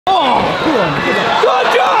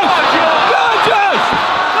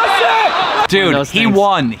Dude, he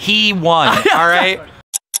won. He won. All right.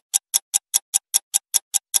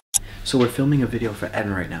 So we're filming a video for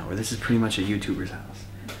Evan right now, where this is pretty much a YouTuber's house.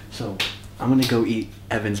 So I'm gonna go eat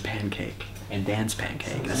Evan's pancake and Dan's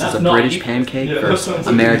pancake. This is a British pancake versus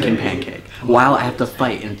American pancake. While I have to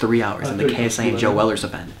fight in 3 hours in the KSI and Joe Weller's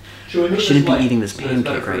event. I shouldn't be eating this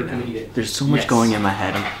pancake right now. There's so much going in my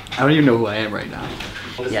head. I don't even know who I am right now.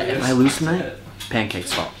 Yeah, if I lose tonight,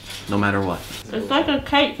 pancake's fault. No matter what. It's like a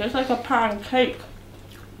cake. It's like a pancake.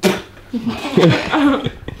 Oh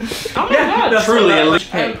my god. Truly a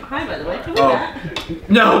cake. Hi, by the way. Can we that?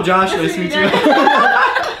 No, Josh, nice to meet you.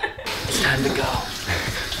 It's time to go.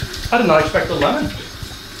 I did not expect a lemon.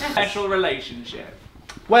 Special relationship.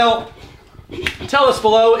 Well, tell us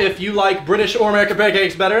below if you like British or American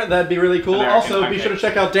pancakes better. That'd be really cool. American Also, pancakes. be sure to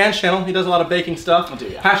check out Dan's channel. He does a lot of baking stuff. I'll do,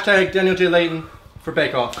 yeah. Hashtag Daniel J. Layton for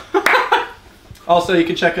Bake Off. Also, you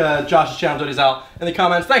can check Josh's channel when he's out in the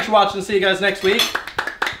comments. Thanks for watching. See you guys next week.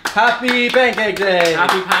 Happy Pancake Day!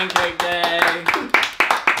 Happy Pancake Day.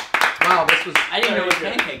 Wow, this was. I didn't know it was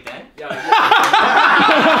Pancake Day.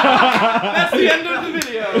 That's the end of the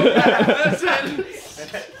video. That's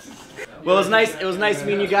it. Well, it was nice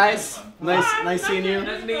meeting you guys. Nice seeing you.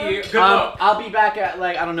 Nice to meet you. Good luck. I'll be back at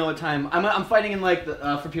like I don't know what time. I'm fighting in like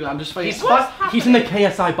for people. I'm just fighting. He's in the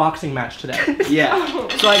KSI boxing match today. Yeah.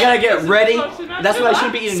 So I gotta get ready. That's what I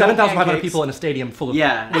should be eating. 7,500 people in a stadium full of.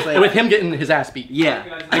 Yeah. With him getting his ass beat.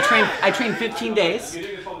 Yeah. I trained 15 days,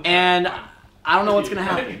 and I don't know what's gonna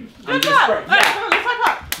happen. Good job. Let's high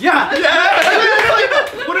five. Yeah.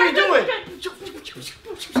 What are we doing?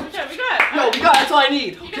 Okay, we got it. No, we got it. That's all I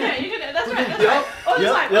need. You can it. That's right. That's Yep. right. Oh,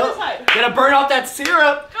 this side. Yep. This side. Gotta burn off that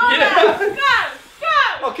syrup. Go, yeah.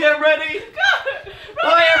 Go. Okay, I'm ready. Go.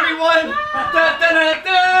 Bye, everyone. Da, da, da,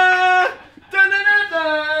 da. Da, da, da,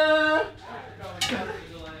 da.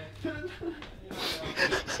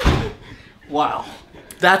 Wow.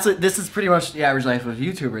 This is pretty much the average life of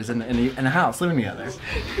YouTubers in a house living together.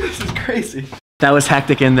 This is crazy. That was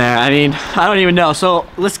hectic in there. I mean, I don't even know. So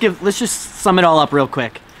let's just sum it all up real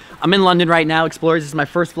quick. I'm in London right now, Explorers. This is my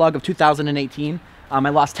first vlog of 2018. I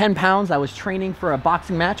lost 10 pounds. I was training for a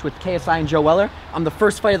boxing match with KSI and Joe Weller. I'm the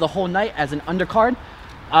first fight of the whole night as an undercard.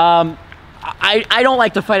 I don't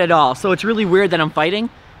like to fight at all, so it's really weird that I'm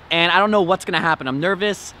fighting. And I don't know what's gonna happen. I'm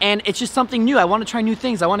nervous, and it's just something new. I wanna try new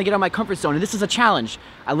things. I wanna get out of my comfort zone, and this is a challenge.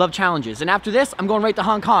 I love challenges. And after this, I'm going right to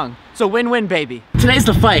Hong Kong. So win-win, baby. Today's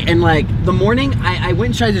the fight, and like, the morning, I went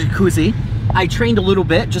and tried the jacuzzi. I trained a little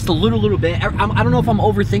bit, just a little bit. I don't know if I'm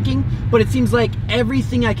overthinking, but it seems like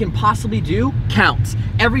everything I can possibly do counts.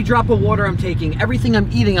 Every drop of water I'm taking, everything I'm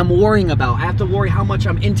eating, I'm worrying about. I have to worry how much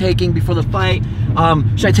I'm intaking before the fight.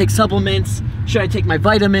 Should I take supplements? Should I take my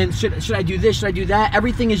vitamins? Should I do this? Should I do that?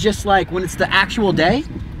 Everything is just like, when it's the actual day,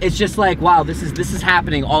 it's just like, wow, this is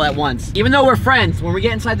happening all at once. Even though we're friends, when we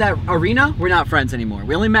get inside that arena, we're not friends anymore.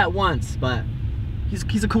 We only met once, but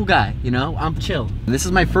he's a cool guy, you know? I'm chill. This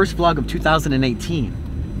is my first vlog of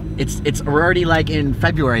 2018. It's already like in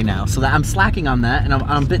February now, so that I'm slacking on that, and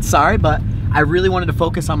I'm a bit sorry, but I really wanted to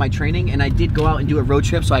focus on my training, and I did go out and do a road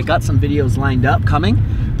trip, so I got some videos lined up coming.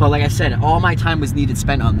 But like I said, all my time was needed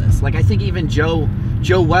spent on this. Like I think even Joe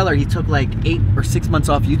Weller, he took like 8 or 6 months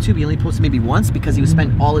off YouTube. He only posted maybe once because he was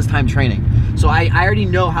spent all his time training. So I already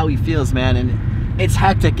know how he feels, man, and it's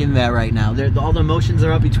hectic in there right now. All the emotions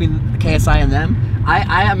are up between the KSI and them.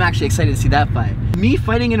 I am actually excited to see that fight. Me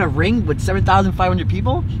fighting in a ring with 7,500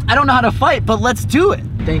 people? I don't know how to fight, but let's do it.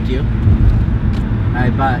 Thank you. All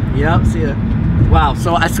right, bye. Yep, see ya. Wow,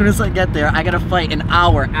 so as soon as I get there, I gotta fight an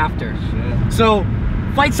hour after. Shit. So,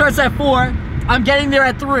 fight starts at 4. I'm getting there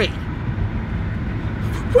at 3.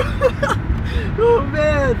 Oh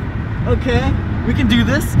man. Okay, we can do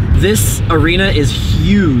this. This arena is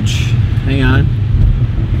huge. Hang on.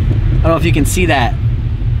 I don't know if you can see that.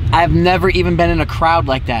 I've never even been in a crowd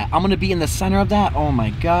like that. I'm gonna be in the center of that. Oh my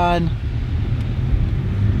God.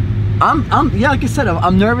 Yeah, like I said,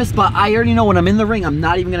 I'm nervous, but I already know when I'm in the ring, I'm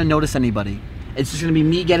not even gonna notice anybody. It's just gonna be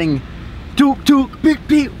me getting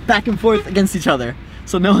beep, back and forth against each other.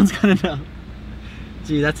 So no one's gonna know.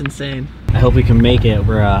 Gee, that's insane. I hope we can make it.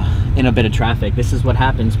 We're in a bit of traffic. This is what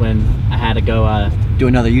happens when I had to go do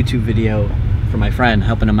another YouTube video for my friend,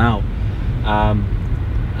 helping him out.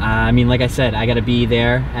 I mean, like I said, I gotta be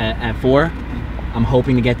there at 4. I'm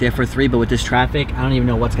hoping to get there for 3, but with this traffic, I don't even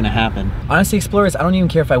know what's gonna happen. Honestly, Explorers, I don't even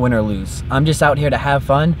care if I win or lose. I'm just out here to have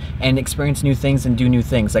fun and experience new things and do new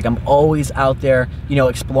things. Like, I'm always out there, you know,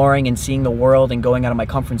 exploring and seeing the world and going out of my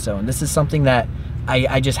comfort zone. This is something that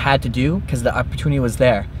I just had to do because the opportunity was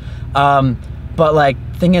there. But But like,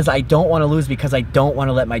 thing is, I don't want to lose because I don't want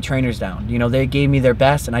to let my trainers down. You know, they gave me their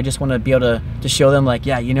best, and I just want to be able to show them like,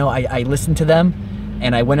 yeah, you know, I listened to them,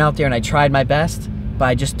 and I went out there and I tried my best, but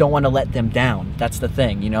I just don't want to let them down. That's the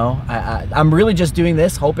thing, you know. I'm really just doing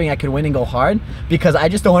this hoping I could win and go hard because I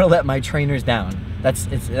just don't want to let my trainers down. That's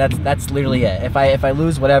literally it. If I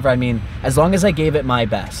lose, whatever. I mean, as long as I gave it my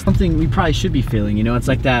best. Something we probably should be feeling, you know. It's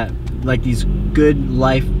like that, like these good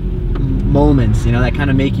life moments, you know, that kind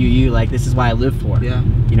of make you like, this is why I live for. Yeah.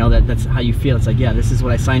 You know, that's how you feel. It's like, yeah, this is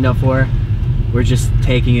what I signed up for. We're just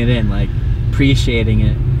taking it in, like appreciating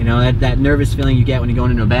it. You know, that nervous feeling you get when you go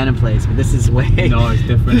into an abandoned place, but this is way No, it's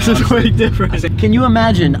different. This is way different. Can you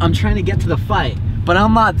imagine? I'm trying to get to the fight, but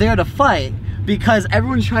I'm not there to fight because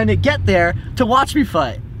everyone's trying to get there to watch me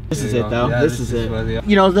fight. This is it though. Yeah, this is it. where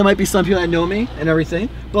You know, there might be some people that know me and everything,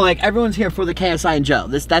 but like everyone's here for the KSI and Joe.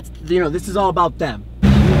 That's you know, this is all about them.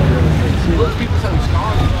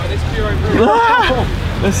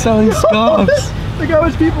 They're selling scarves. Look how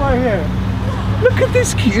much people are here. Look at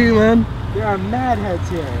this queue, man. There are mad heads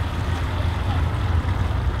here.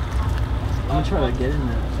 I'm gonna try to get in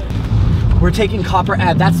there. We're taking Copper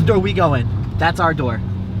Ave. That's the door we go in. That's our door.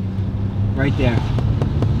 Right there.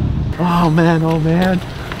 Oh man, oh man.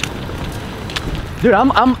 Dude,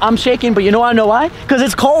 I'm shaking, but you know why? Because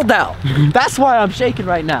it's cold out. That's why I'm shaking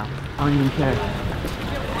right now. I don't even care.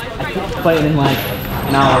 I keep fighting in like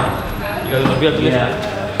an hour. Yeah.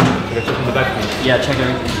 Yeah, check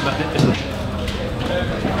everything.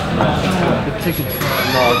 The tickets.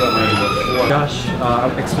 Josh,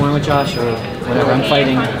 exploring with Josh or whatever. I'm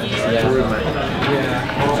fighting. Yeah.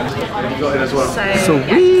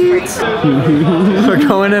 Sweet. We're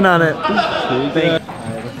going in on it. How's it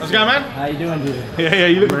going, man? How you doing, dude? Yeah,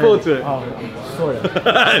 you looking forward to it? Oh, sort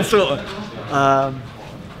of. Sort of.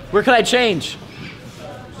 Where can I change?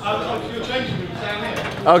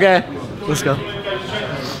 Okay, let's go.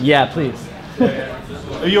 Yeah, please.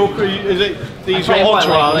 Are you all, is it these I your play what,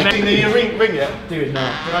 entourage? like- Seen the ring yet? Dude, no.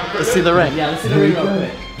 Let's see the ring. Yeah, let's see the ring real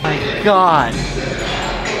quick. My God.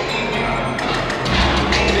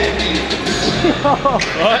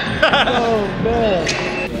 Oh man.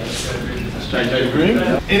 Strange over ring.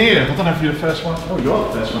 In here, I don't know if you're the first one. Oh, you're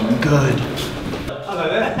the first one. Then. Good. Hello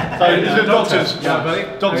there. So these are doctors. Yeah, buddy.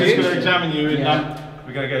 Doctor's going to examine you and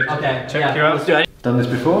we're going to go check you out. Let's do it. Done this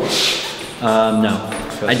before? No.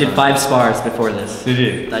 I did 5 spars before this. Did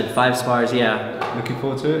you? I did 5 spars, yeah. Looking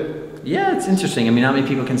forward to it? Yeah, it's interesting. I mean, not many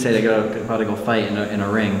people can say they about to go fight in a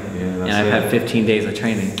ring. Yeah, and I've had 15 days of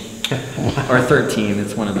training. Or 13,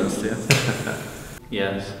 it's one of those two.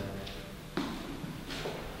 Yes.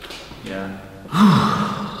 Yeah.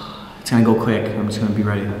 It's gonna go quick. I'm just gonna be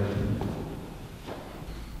ready.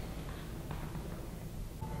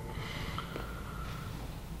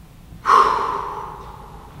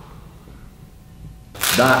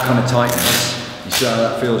 That kind of tightness, you see how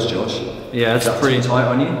that feels, Josh? Yeah, Is that pretty tight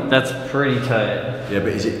on you? That's pretty tight. Yeah, but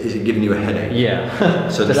is it giving you a headache? Yeah.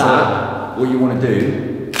 So what you want to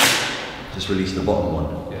do, just release the bottom one.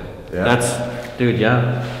 Yeah. That's, dude,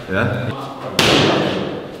 yeah. Yeah?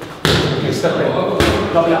 Step in.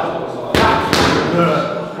 Double out.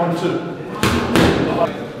 1, 2.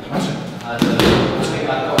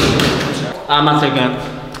 I'm not taking it.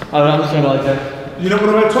 I'm just gonna go like that. You don't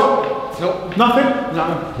want to go top? Nope. Nothing? No.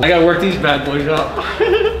 I gotta work these bad boys up.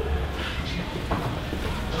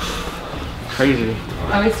 Crazy.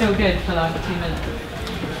 Oh, it's so good for like 2 minutes.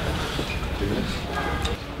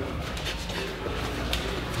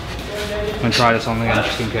 I'm gonna try this on again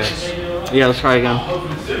just in case. Yeah, let's try again.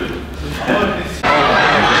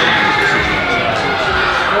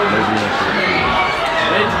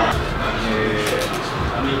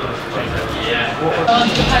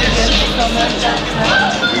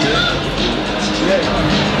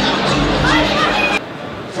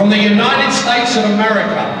 From the United States of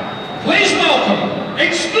America, please welcome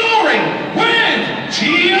Exploring with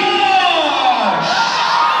Josh!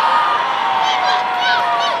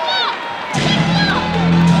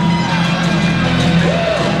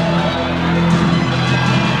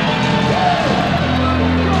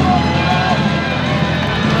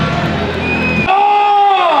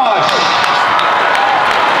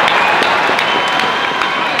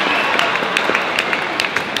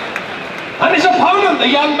 And his opponent, the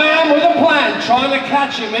young man with a plan, trying to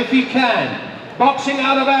catch him if he can. Boxing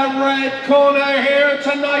out of our red corner here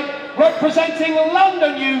tonight, representing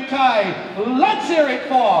London, UK. Let's hear it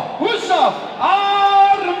for Yusuf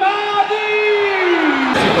Armadi!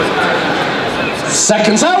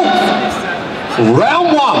 Seconds out.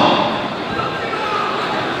 Round 1.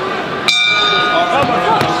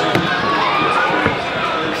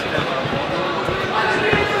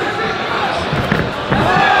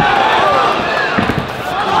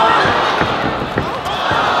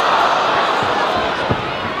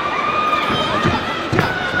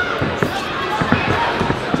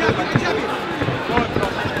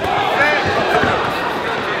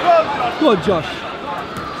 Good, Josh.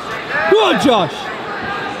 Good, Josh.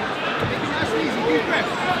 That's easy, deep breath.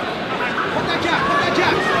 Put that jab, put that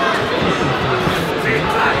jab.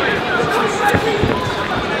 No.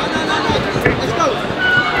 Let's go.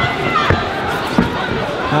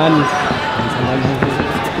 Hands.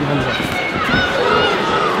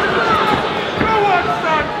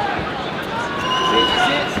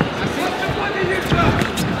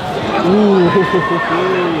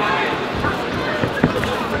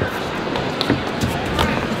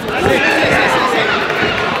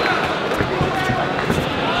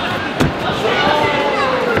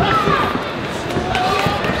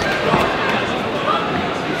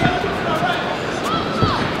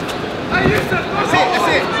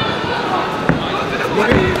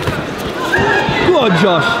 Good,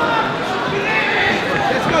 Josh.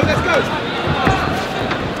 Let's go.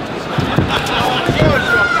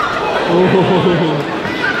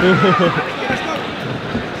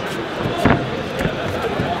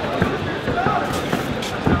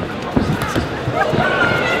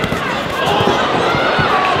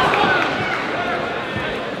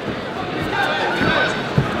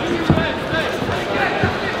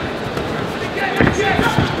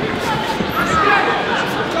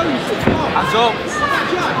 Hands up.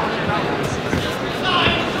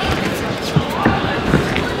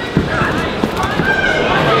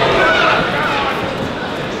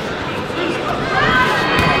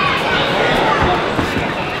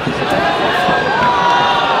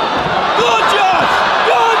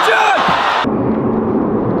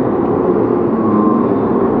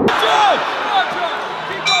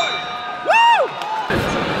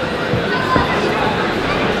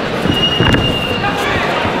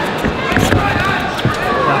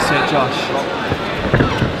 Josh.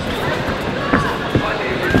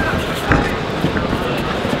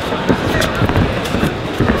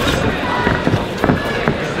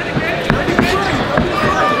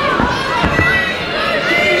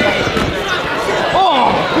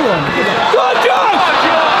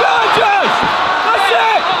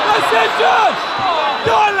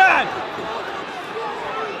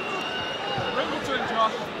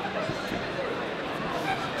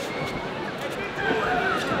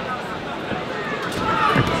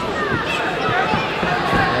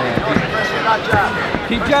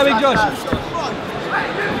 Keep jabbing, Josh.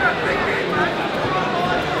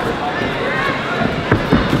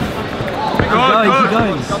 Keep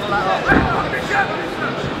going.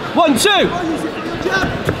 1, 2.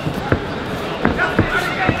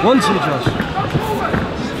 1, 2, Josh.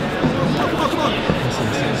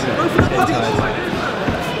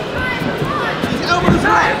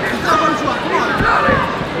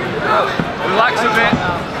 Relax a bit.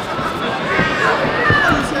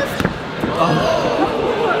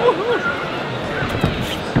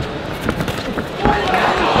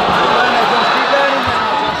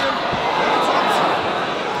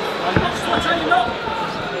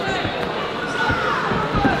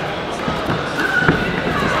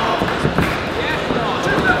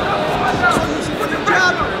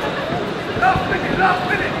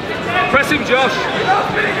 Press him, Josh.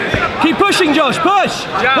 Keep pushing, Josh. Push.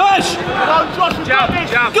 Jab. Push.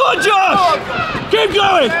 Jab. Good, Josh. Keep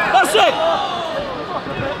going. That's it.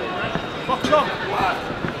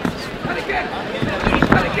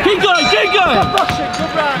 Keep going. Keep going.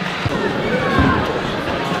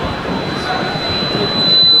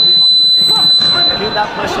 Keep that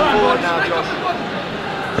pressure forward now, Josh.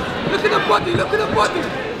 Look at the body.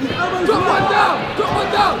 Drop one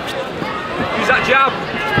down. Use that jab.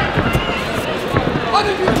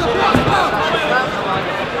 Underneath the block now.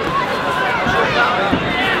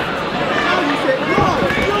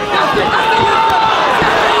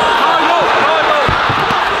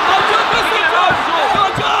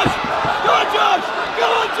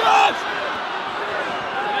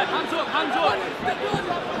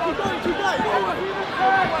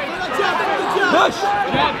 Push!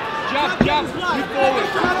 Jab. Move forward.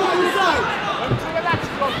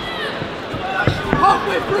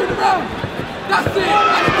 Halfway through the round. That's it.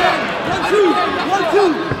 And again.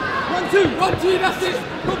 1, 2. 1, 2. That's it.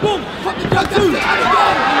 Boom. Pop the jab. That's it.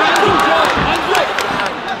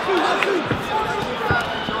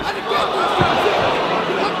 And again.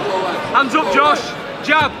 Hands up, Josh.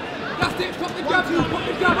 Jab. That's it. Pop the jab. Pop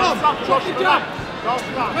the jab.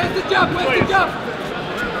 Where's the jab?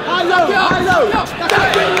 High low.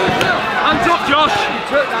 Hands up, Josh.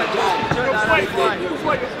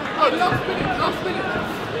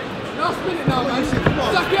 Last minute now, man.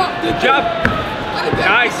 Suck it up. Jab.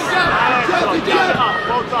 Nice.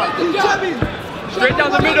 Straight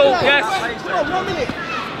down the middle. Yes. 1 minute.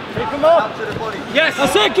 Yes.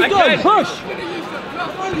 That's it. Keep going. Push.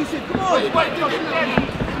 That's one shit. Come on. Keep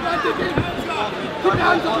the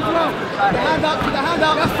hands up as well. The hand up, the hand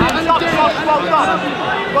up. That's it. And again.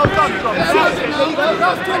 Well done, Tom. That's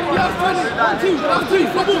 20, that's 20. That's 2.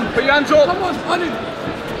 Come on. Put your hands up. Come on, on it.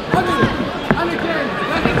 On it. And again.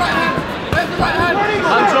 Where's the right hand? Where's the right hand?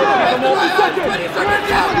 Hands up. Where's the right hand? 20 seconds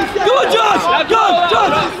down. Go on, Josh. Go on,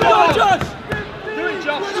 Josh. Go on, Josh. Do it,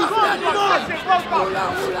 Josh.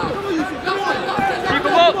 Keep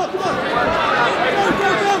him up.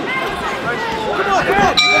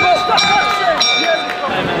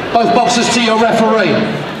 Both boxers to your referee.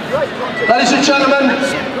 Ladies and gentlemen,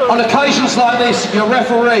 on occasions like this, your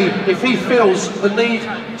referee, if he feels the need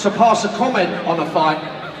to pass a comment on a fight,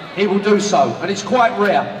 he will do so, and it's quite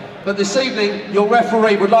rare. But this evening, your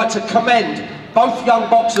referee would like to commend both young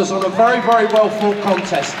boxers on a very, very well fought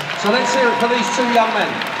contest. So let's hear it for these two young men.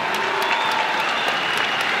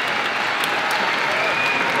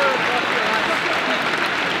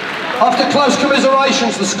 After close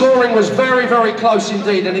commiserations, the scoring was very, very close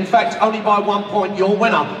indeed, and in fact, only by 1 point, your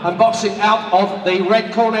winner. And boxing out of the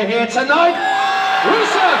red corner here tonight,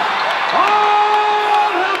 Yusuf Al-Hamadi!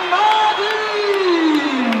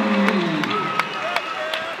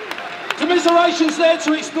 Commiserations there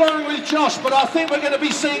to Exploring with Josh, but I think we're going to be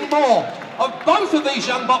seeing more of both of these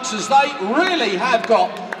young boxers. They really have got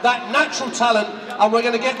that natural talent, and we're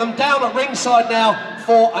going to get them down at ringside now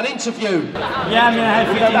for an interview. Yeah, I mean, I had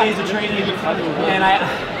 15 days of training, and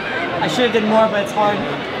I should have did more, but it's hard.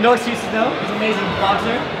 No excuses though. He's an amazing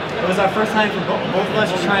boxer. It was our first time for both of us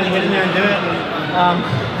just trying to get in there and do it.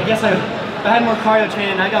 I guess if I had more cardio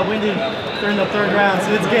training, I got winded during the 3rd round,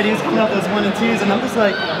 so it's good. He was coming up those 1 and 2s, and I'm just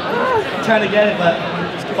like trying to get it, but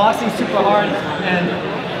boxing's super hard, and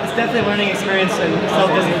it's definitely a learning experience and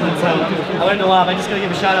self-discipline, so I learned a lot. I just gotta give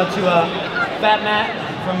a shout out to Fat Matt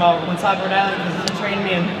from Woonsocket, Rhode Island, because he trained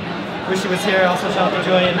me and wish he was here. Also shout out to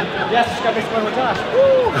Joy, and yeah, subscribe to Exploring with Josh.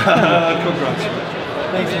 Congrats.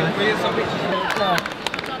 Thanks, man.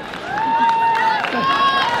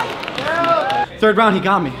 3rd round, he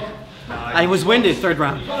got me. I was winded 3rd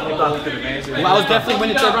round. Well, I was definitely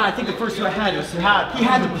winded 3rd round. I think the first 2 I had was he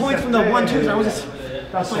had the points from the 1-2s. I was just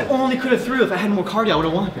I only could have threw. If I had more cardio, I would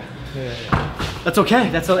have won. That's okay.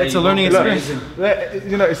 It's a learning experience.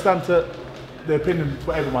 You know, it's down to the opinion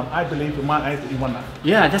for everyone. I believe in my eyes that you won that.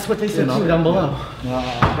 Yeah, that's what they said too down below.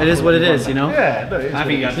 It is what it is, you know? Yeah, no, I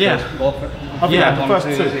think the first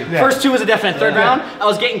 2. Yeah. First 2 was a definite. 3rd round, I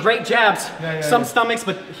was getting great jabs, some stomachs,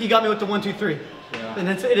 but he got me with the 1, 2, 3. And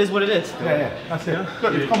it is what it is. Yeah, that's it.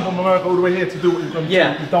 Look, you've come from America all the way here to do what you've done.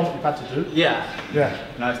 You've done what you've had to do. Yeah.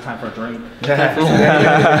 Now it's time for a drink. That's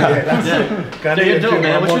it. There you do,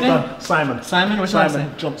 man. What's your name? Simon. Simon? What's your last name?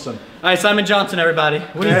 Johnson. All right, Simon Johnson, everybody.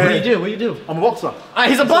 What do you do? What do you do? I'm a boxer.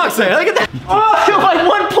 He's a boxer. Look at that. Oh, like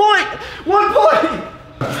 1 point. 1 point.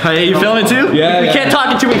 Hey, you filming too? Yeah. We can't talk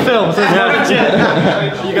until we film. So you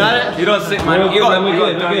got it? You don't sit, man. You got it.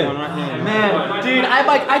 Man, dude,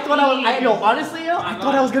 I thought I was. Honestly, I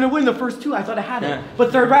thought I was gonna win the first 2. I thought I had it.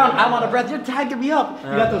 But 3rd round, I'm out of breath. You're tagging me up.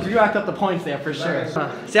 You racked up the points there for sure.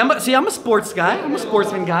 See, I'm a sports guy. I'm a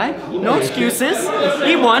sportsman guy. No excuses.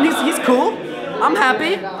 He won. He's cool. I'm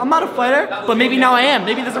happy. I'm not a fighter, but maybe now I am.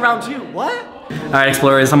 Maybe there's a round 2. What? All right,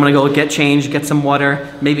 explorers. I'm gonna go get changed, get some water,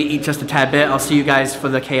 maybe eat just a tad bit. I'll see you guys for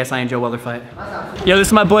the KSI and Joe Weller fight. Yo, this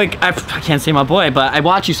is my boy. I can't say my boy, but I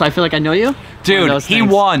watch you, so I feel like I know you. Dude, he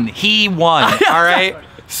won. He won. All right.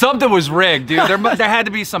 Something was rigged, dude. There had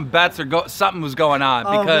to be some bets or something was going on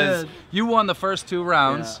because you won the first 2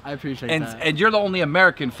 rounds. Yeah, I appreciate that. And you're the only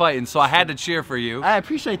American fighting, so I had to cheer for you. I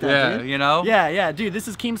appreciate that, dude. You know? Yeah, dude. This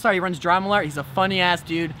is Keemstar. He runs Drama Alert. He's a funny ass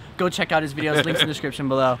dude. Go check out his videos. Links in the description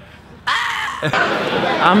below.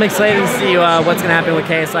 I'm excited to see what's gonna happen with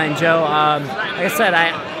KSI and Joe. Like I said,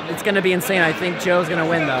 it's gonna be insane. I think Joe's gonna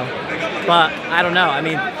win though, but I don't know. I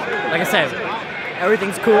mean, like I said,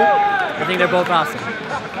 everything's cool. I think they're both awesome.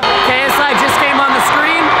 KSI just came on the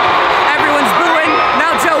screen. Everyone's booing.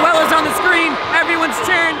 Now Joe Weller's on the screen. Everyone's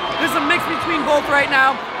cheering. There's a mix between both right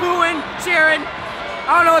now. Booing, cheering.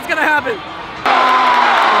 I don't know what's gonna happen.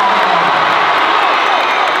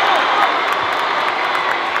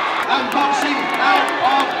 And boxing out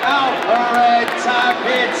of our red tab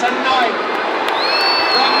here tonight,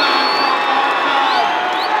 the man from Mark.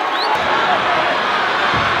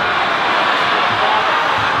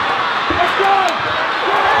 Let's go!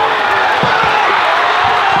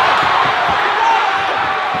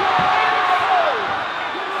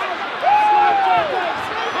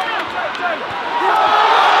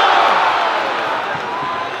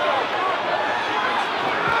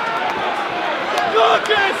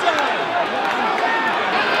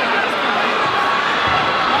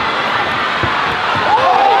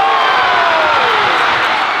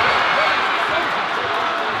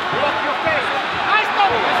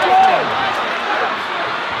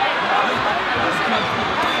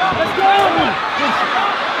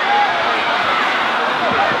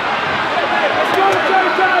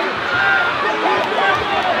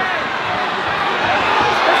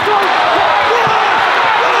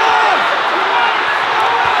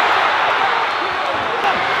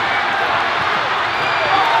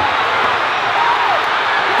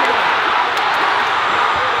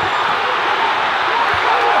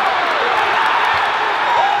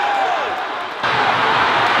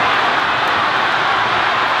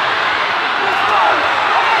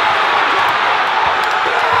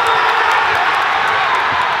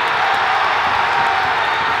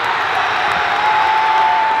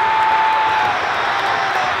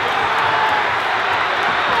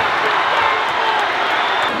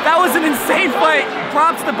 fight.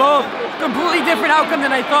 Props to both. Completely different outcome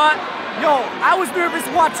than I thought. Yo, I was nervous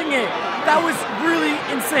watching it. That was really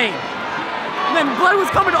insane. And then blood was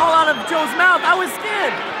coming all out of Joe's mouth. I was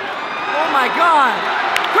scared. Oh my God.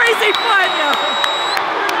 Crazy fight, yo.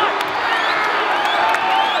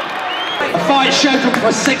 The fight scheduled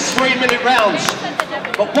for 6 3-minute rounds.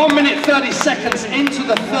 But 1 minute 30 seconds into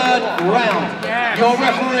the 3rd round, your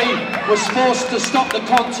referee was forced to stop the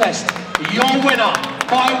contest. Your winner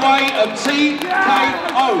by way of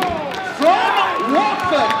TKO from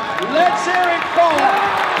Watford. Let's hear it for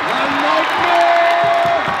the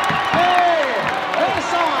Nightmare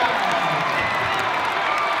KSI.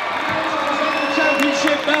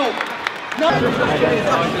 Championship belt.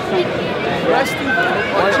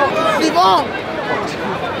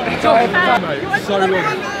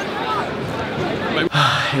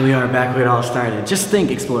 Here we are back where it all started. Just think,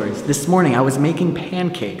 explorers, this morning I was making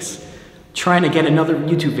pancakes, trying to get another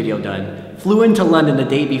YouTube video done. Flew into London the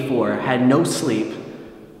day before, had no sleep,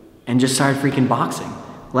 and just started freaking boxing.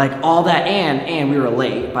 Like all that, and we were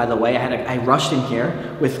late, by the way. I rushed in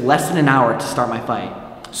here with less than an hour to start my fight.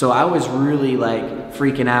 So I was really like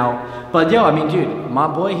freaking out. But yo, I mean, dude, my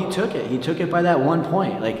boy, he took it. He took it by that 1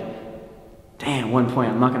 point. Like, damn, 1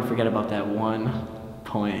 point. I'm not gonna forget about that 1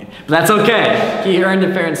 point. But that's okay. He earned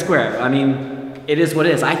it fair and square. I mean, it is what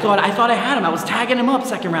it is. I thought I had him. I was tagging him up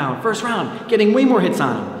 2nd round, 1st round, getting way more hits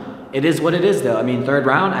on him. It is what it is, though. I mean, 3rd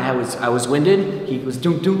round, I was winded. He was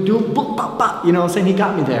doom, boop, bop, bop. You know what I'm saying? He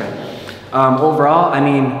got me there. Overall, I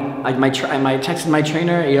mean, I texted my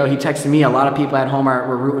trainer. You know, he texted me. A lot of people at home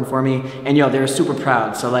were rooting for me, and yo, they were super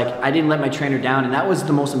proud. So like, I didn't let my trainer down, and that was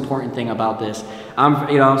the most important thing about this.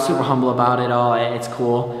 I'm super humble about it all. It's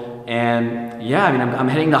cool, and yeah, I mean, I'm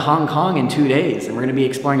heading to Hong Kong in 2 days, and we're gonna be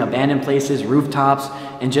exploring abandoned places, rooftops,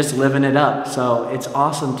 and just living it up. So it's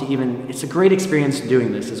awesome to it's a great experience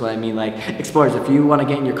doing this, is what I mean. Like, explorers, if you want to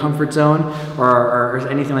get in your comfort zone or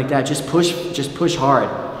anything like that, just push hard.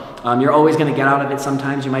 You're always gonna get out of it.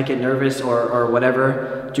 Sometimes you might get nervous or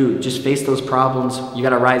whatever. Dude, just face those problems. You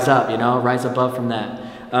gotta rise up, you know, rise above from that.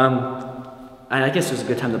 I guess it was a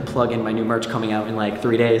good time to plug in my new merch coming out in like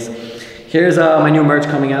 3 days. Here's my new merch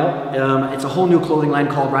coming out. It's a whole new clothing line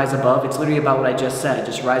called Rise Above. It's literally about what I just said,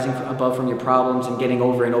 just rising above from your problems and getting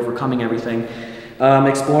over and overcoming everything.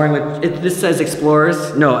 Exploring with, this says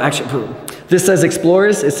explorers. No, actually, this says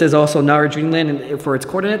explorers. It says also Nara Dreamland for its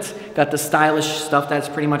coordinates. Got the stylish stuff that's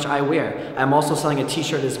pretty much I wear. I'm also selling a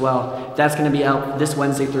t-shirt as well. That's gonna be out this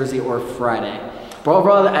Wednesday, Thursday, or Friday. But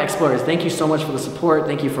overall, explorers, thank you so much for the support.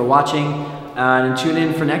 Thank you for watching. And tune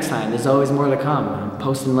in for next time. There's always more to come. I'm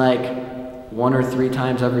posting like 1 or 3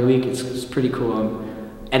 times every week. It's pretty cool.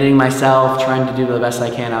 I'm editing myself, trying to do the best I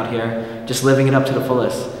can out here, just living it up to the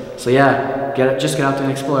fullest. So yeah, just get out there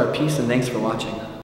and explore. Peace and thanks for watching.